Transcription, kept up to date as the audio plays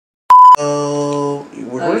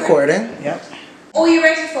We're recording. Yep. Are you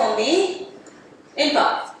ready for me? In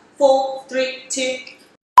 5, 4, 3, 2.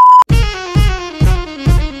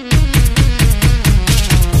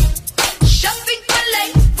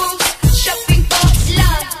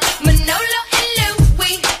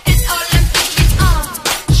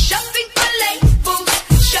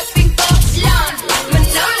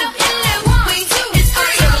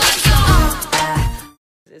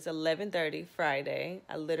 It's 11:30 Friday.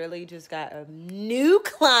 I literally just got a new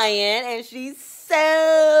client and she's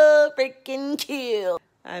so freaking cute.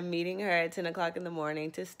 I'm meeting her at 10 o'clock in the morning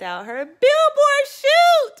to style her Billboard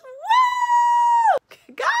shoot.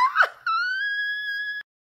 Woo! God!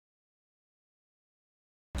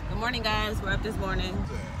 Good morning, guys. We're up this morning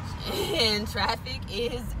and traffic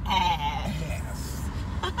is ass.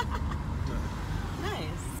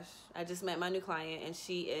 Nice. I just met my new client and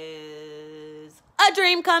she is a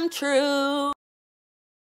dream come true.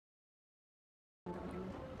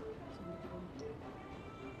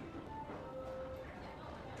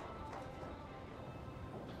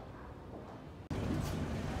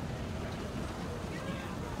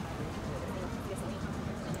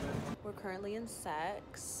 We're currently in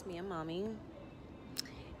Saks, me and mommy,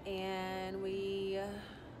 and we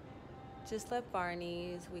just left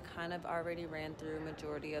Barney's. We kind of already ran through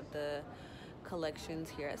majority of the collections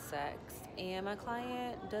here at Saks, and my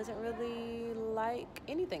client doesn't really like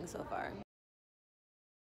anything so far.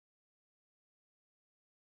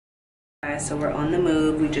 Guys, so we're on the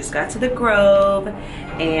move. We just got to the Grove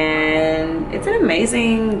and it's an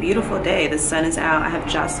amazing, beautiful day. The sun is out. I have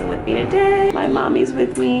Jocelyn with me today. My mommy's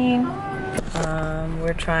with me.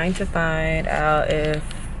 We're trying to find out if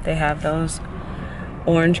they have those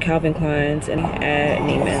orange Calvin Kleins and at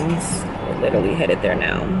Neiman's. We're literally headed there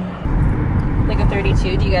now. Like a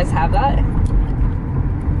 32, do you guys have that?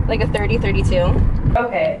 Like a 30, 32?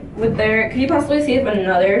 Okay, with there, could you possibly see if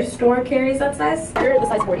another store carries that size? Or the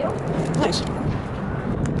size 40. Nice.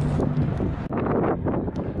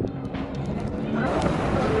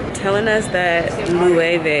 Telling us that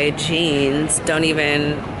Loewe jeans don't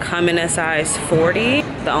even come in a size 40.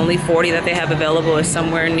 The only 40 that they have available is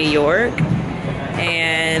somewhere in New York.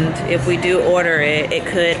 And if we do order it, it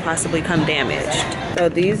could possibly come damaged. So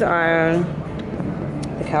these are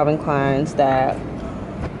the Calvin Kleins that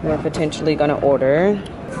we're potentially gonna order.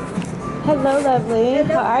 Hello, lovely.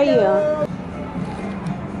 How are you?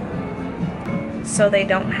 So they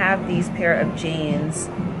don't have these pair of jeans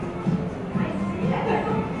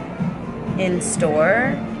in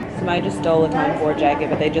store. Somebody just stole a Tom Ford jacket,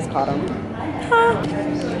 but they just caught them. Huh.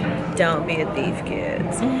 Don't be a thief,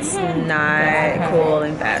 kids. It's not cool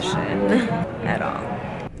in fashion at all.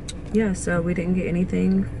 Yeah, so we didn't get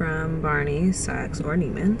anything from Barney's, Saks, or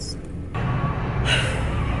Neiman's.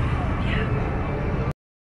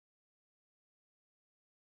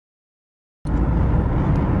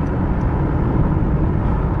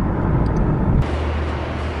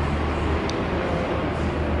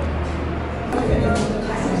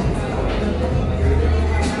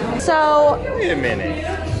 So, wait a minute.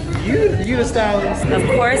 You the stylist? Of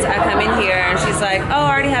course, I come in here and she's like, oh,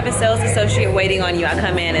 I already have a sales associate waiting on you. I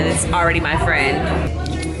come in and it's already my friend.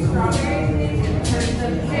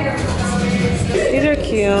 These are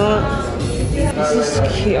cute. This is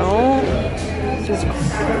cute.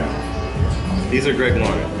 These are Greg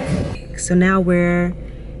Lauren. So now we're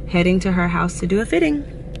heading to her house to do a fitting.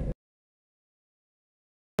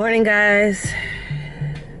 Morning, guys.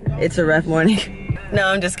 It's a rough morning. No,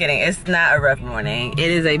 I'm just kidding. It's not a rough morning.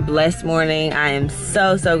 It is a blessed morning. I am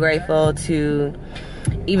so, so grateful to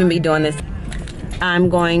even be doing this. I'm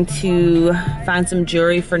going to find some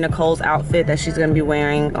jewelry for Nicole's outfit that she's gonna be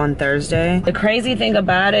wearing on Thursday. The crazy thing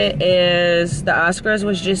about it is the Oscars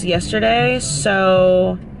was just yesterday,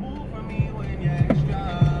 so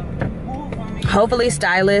hopefully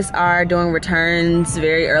stylists are doing returns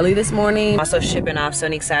very early this morning. Also shipping off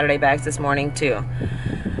Sonique Saturday bags this morning too.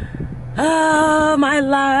 Oh, my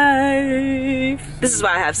life. This is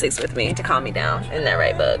why I have 6 with me, to calm me down. Isn't that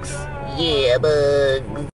right, Bugs? Yeah,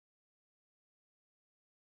 Bugs.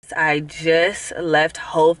 I just left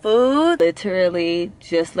Whole Foods. Literally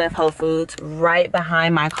just left Whole Foods. Right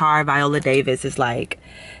behind my car, Viola Davis is like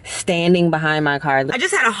standing behind my car. I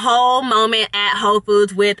just had a whole moment at Whole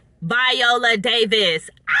Foods with Viola Davis.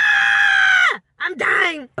 Ah! I'm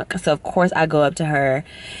dying. So of course I go up to her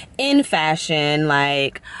in fashion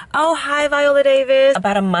like, oh, hi Viola Davis.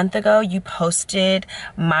 About a month ago you posted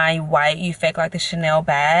my white You Fake Like the Chanel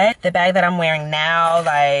bag. The bag that I'm wearing now,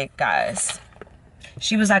 like, guys,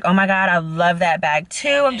 She was like, oh my God, I love that bag too.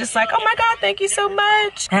 I'm just like, oh my God, thank you so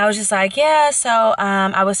much. And I was just like, yeah, so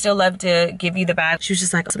I would still love to give you the bag. She was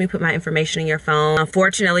just like, let me put my information in your phone.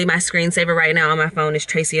 Unfortunately, my screensaver right now on my phone is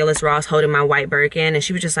Tracy Ellis Ross holding my white Birkin. And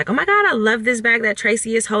she was just like, oh my God, I love this bag that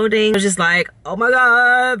Tracy is holding. I was just like, oh my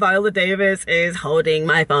God, Viola Davis is holding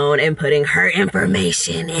my phone and putting her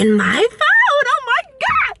information in my phone. Oh my gosh.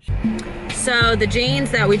 So the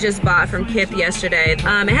jeans that we just bought from Kip yesterday, it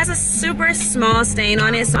has a super small stain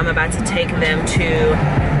on it. So I'm about to take them to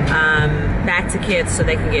back to Kip's so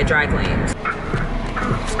they can get dry cleaned.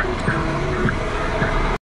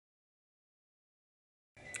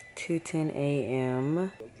 $2:10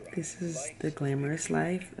 a.m. This is the glamorous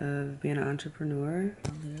life of being an entrepreneur. I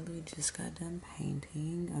literally just got done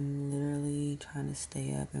painting. I'm literally trying to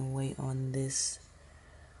stay up and wait on this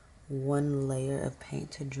one layer of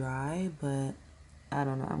paint to dry, but I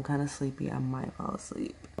don't know, I'm kind of sleepy. I might fall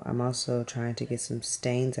asleep. I'm also trying to get some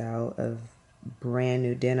stains out of brand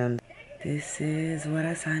new denim. This is what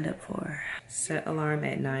I signed up for. Set alarm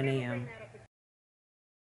at 9 a.m.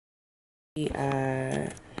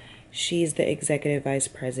 She's the executive vice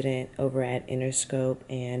president over at Interscope,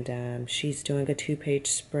 and she's doing a 2-page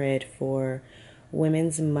spread for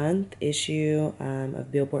Women's Month issue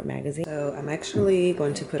of Billboard magazine. So I'm actually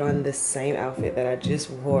going to put on the same outfit that I just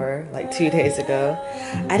wore like 2 days ago.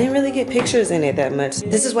 I didn't really get pictures in it that much.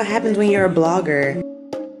 This is what happens when you're a blogger.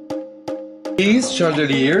 These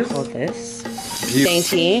chandeliers. Hold this.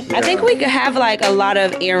 Dainty. Yeah. I think we could have like a lot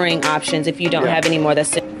of earring options if you don't have any more.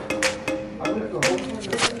 That's it.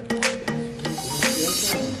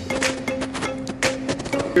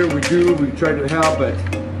 Here we try to help, but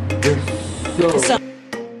they're so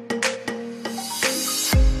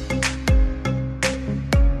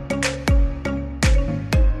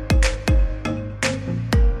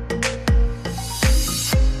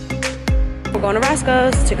we're going to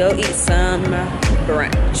Roscoe's to go eat some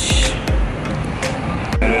brunch.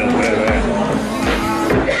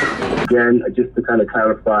 Again, just to kind of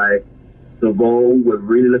clarify, the role we're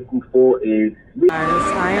really looking for is...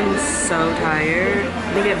 I am so tired.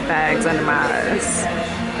 Let me get bags under my eyes.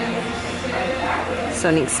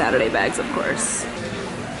 Sonique Saturday bags, of course.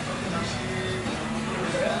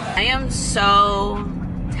 I am so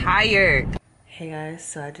tired. Hey guys,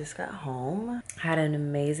 so I just got home. I had an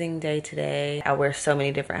amazing day today. I wear so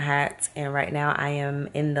many different hats, and right now I am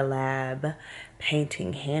in the lab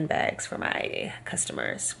painting handbags for my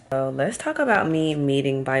customers. So let's talk about me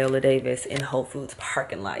meeting Viola Davis in Whole Foods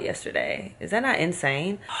parking lot yesterday. Is that not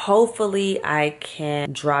insane? Hopefully I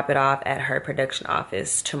can drop it off at her production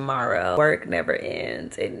office tomorrow. Work never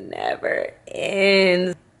ends. It never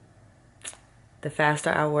ends. The faster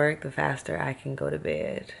I work, the faster I can go to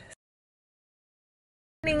bed.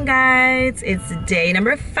 Morning guys, it's day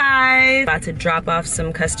number 5. About to drop off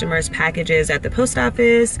some customers' packages at the post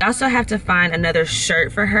office. I also have to find another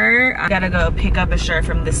shirt for her. I gotta go pick up a shirt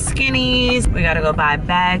from the Skinnies. We gotta go buy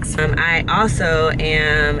bags. I also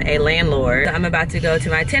am a landlord. I'm about to go to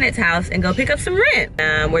my tenant's house and go pick up some rent.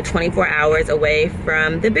 We're 24 hours away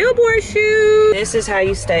from the Billboard shoot. This is how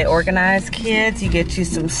you stay organized, kids. You get you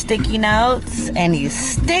some sticky notes and you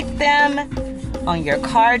stick them on your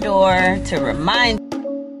car door to remind you.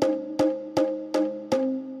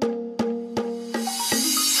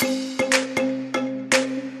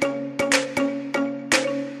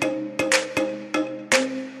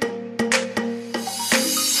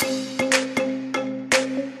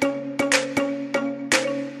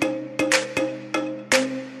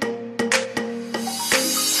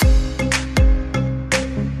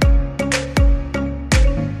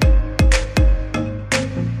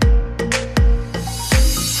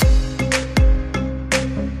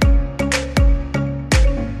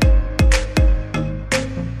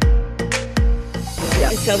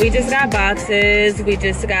 So we just got boxes. We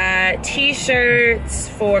just got t-shirts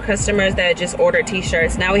for customers that just ordered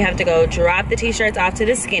t-shirts. Now we have to go drop the t-shirts off to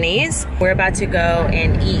the Skinnies. We're about to go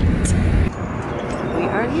and eat. We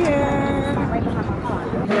are here.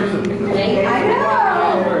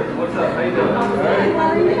 What's up? How you doing?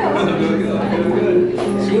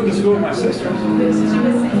 She went to school with my sister.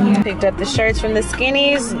 Picked up the shirts from the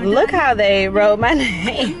Skinnies. Look how they wrote my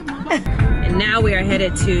name. And now we are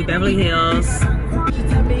headed to Beverly Hills.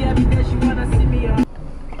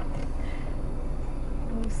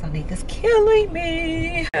 Sonique is killing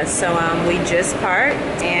me. So we just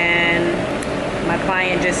parked, and my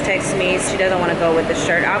client just texted me. She doesn't want to go with the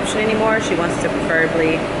shirt option anymore. She wants to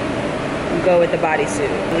preferably go with the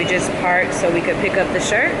bodysuit. We just parked so we could pick up the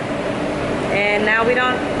shirt, and now we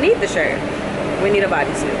don't need the shirt. We need a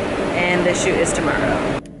bodysuit, and the shoot is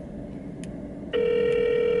tomorrow.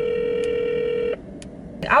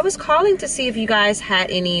 I was calling to see if you guys had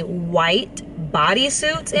any white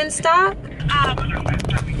bodysuits in stock.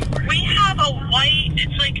 We have a white,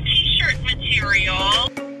 it's like t-shirt material.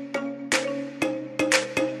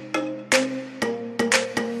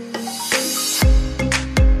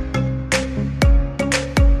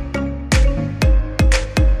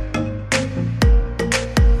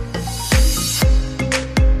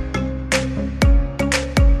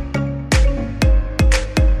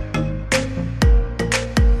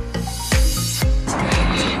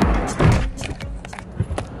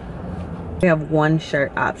 We have one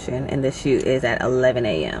shirt option and the shoot is at 11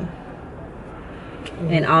 a.m.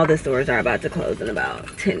 And all the stores are about to close in about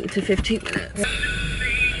 10 to 15 minutes.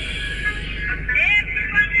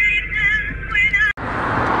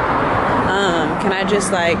 Can I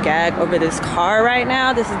just like gag over this car right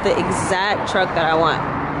now? This is the exact truck that I want.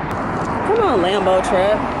 Come on, Lambo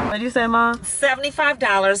truck. What'd you say, Mom?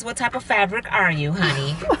 $75. What type of fabric are you,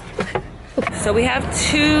 honey? So we have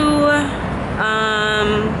two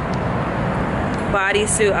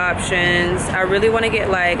bodysuit options. I really want to get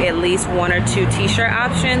like at least one or two t-shirt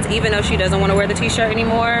options, even though she doesn't want to wear the t-shirt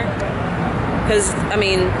anymore. Because, I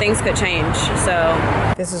mean, things could change,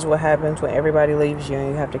 so. This is what happens when everybody leaves you and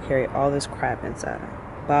you have to carry all this crap inside.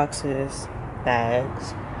 Boxes,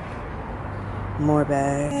 bags, more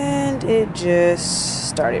bags. And it just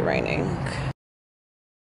started raining.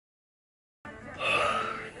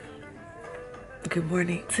 Good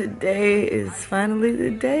morning. Today is finally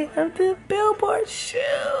the day of the Billboard shoot.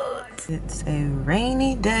 It's a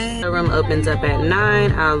rainy day. The room opens up at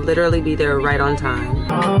 9. I'll literally be there right on time.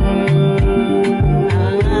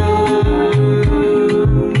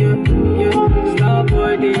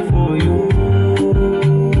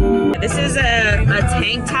 This is a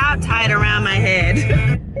tank top tied around my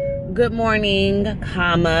head. Good morning,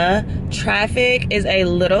 comma. Traffic is a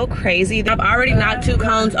little crazy. I've already knocked 2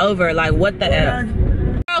 cones over. Like, what the F?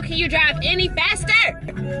 Girl, can you drive any faster?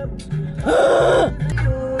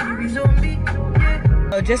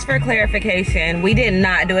 So just for clarification, we did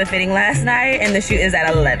not do a fitting last night and the shoot is at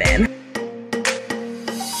 11.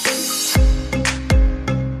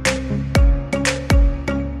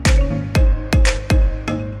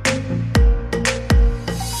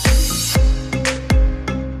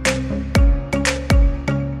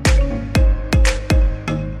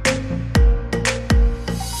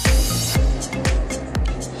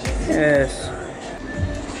 Yes.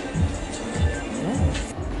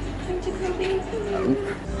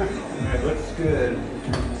 It looks good.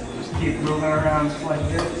 Just keep moving around like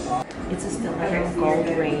this. It's a stiletto gold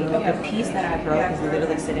ring. The piece that I broke is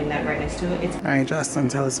literally sitting right next to it. All right, Justin,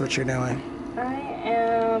 tell us what you're doing. I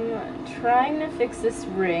am trying to fix this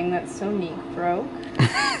ring that Sonique broke.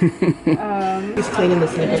 She's cleaning the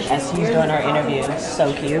sneakers as she's doing our interview.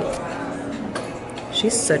 So cute.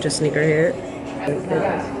 She's such a sneakerhead.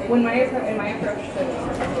 When my approach to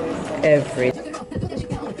Every.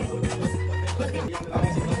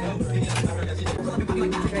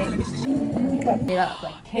 it up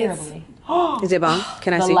like terribly. Is it bomb?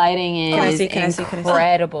 Can I The see? lighting is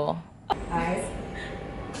incredible.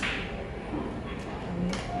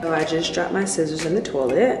 So I just dropped my scissors in the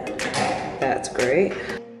toilet. That's great.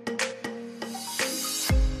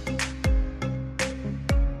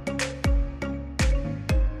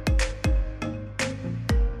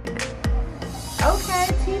 Okay,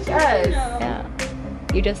 teach us. Yeah.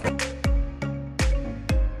 You just.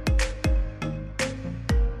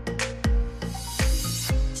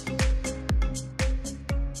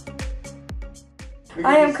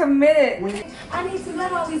 I am committed. I need to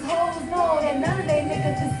let all these hoes know that none of they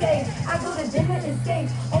niggas is safe. I go to different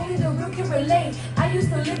estates, only the real can relate. I used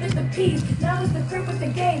to live at the peace, now it's the crib with the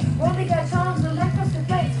game. Rolling got charms, the left up the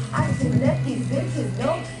face. I just let these bitches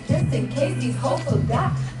know, just in case these hoes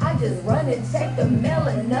forgot. I just run and check the mail,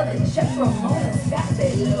 another check from Mona Scott.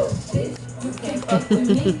 That little bitch, you can't fuck with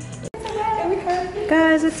me.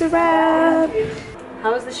 Guys, it's a wrap.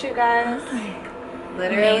 How was the shoot, guys?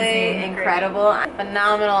 Literally incredible.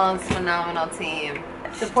 Phenomenal team.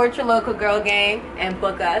 Support your local girl gang and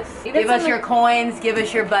book us. Give us your coins, give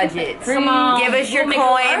us your budgets. Come on. Give us your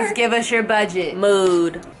coins, give us your budget.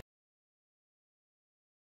 Mood.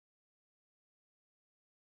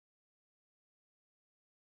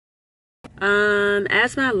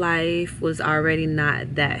 As my life was already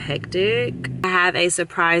not that hectic, I have a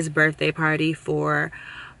surprise birthday party for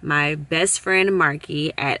my best friend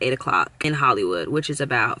Marky at 8 o'clock in Hollywood, which is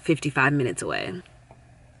about 55 minutes away.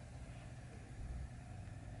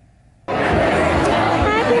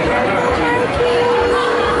 Happy birthday,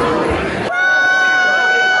 Marky!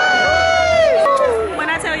 When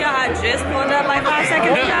I tell y'all I just pulled up like 5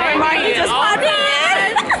 seconds ago and Marky just popped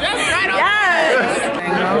in.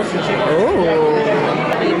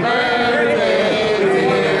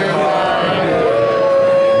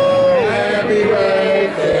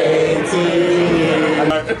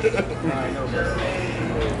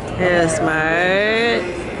 Yes,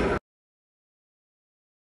 mate.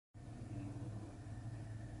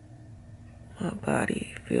 My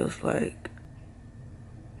body feels like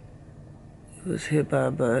it was hit by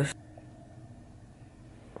a bus.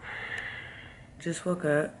 Just woke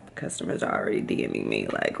up. Customers are already DMing me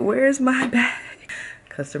like, where's my bag?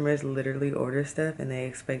 Customers literally order stuff and they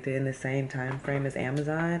expect it in the same time frame as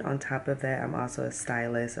Amazon. On top of that, I'm also a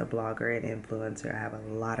stylist, a blogger, and influencer. I have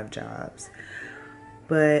a lot of jobs.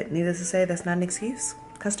 But needless to say, that's not an excuse.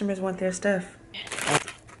 Customers want their stuff. I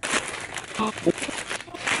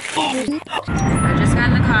just got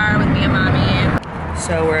in the car with me and mommy.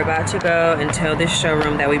 So we're about to go and tell this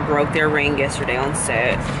showroom that we broke their ring yesterday on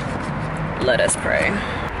set. Let us pray.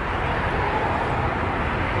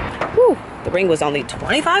 Whew, the ring was only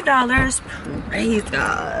 $25. Praise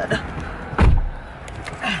God.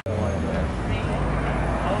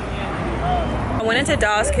 I went into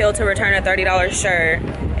Dolls Kill to return a $30 shirt,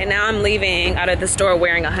 and now I'm leaving out of the store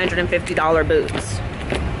wearing $150 boots.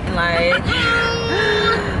 Like,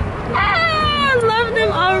 I love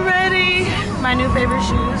them already. My new favorite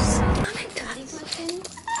shoes.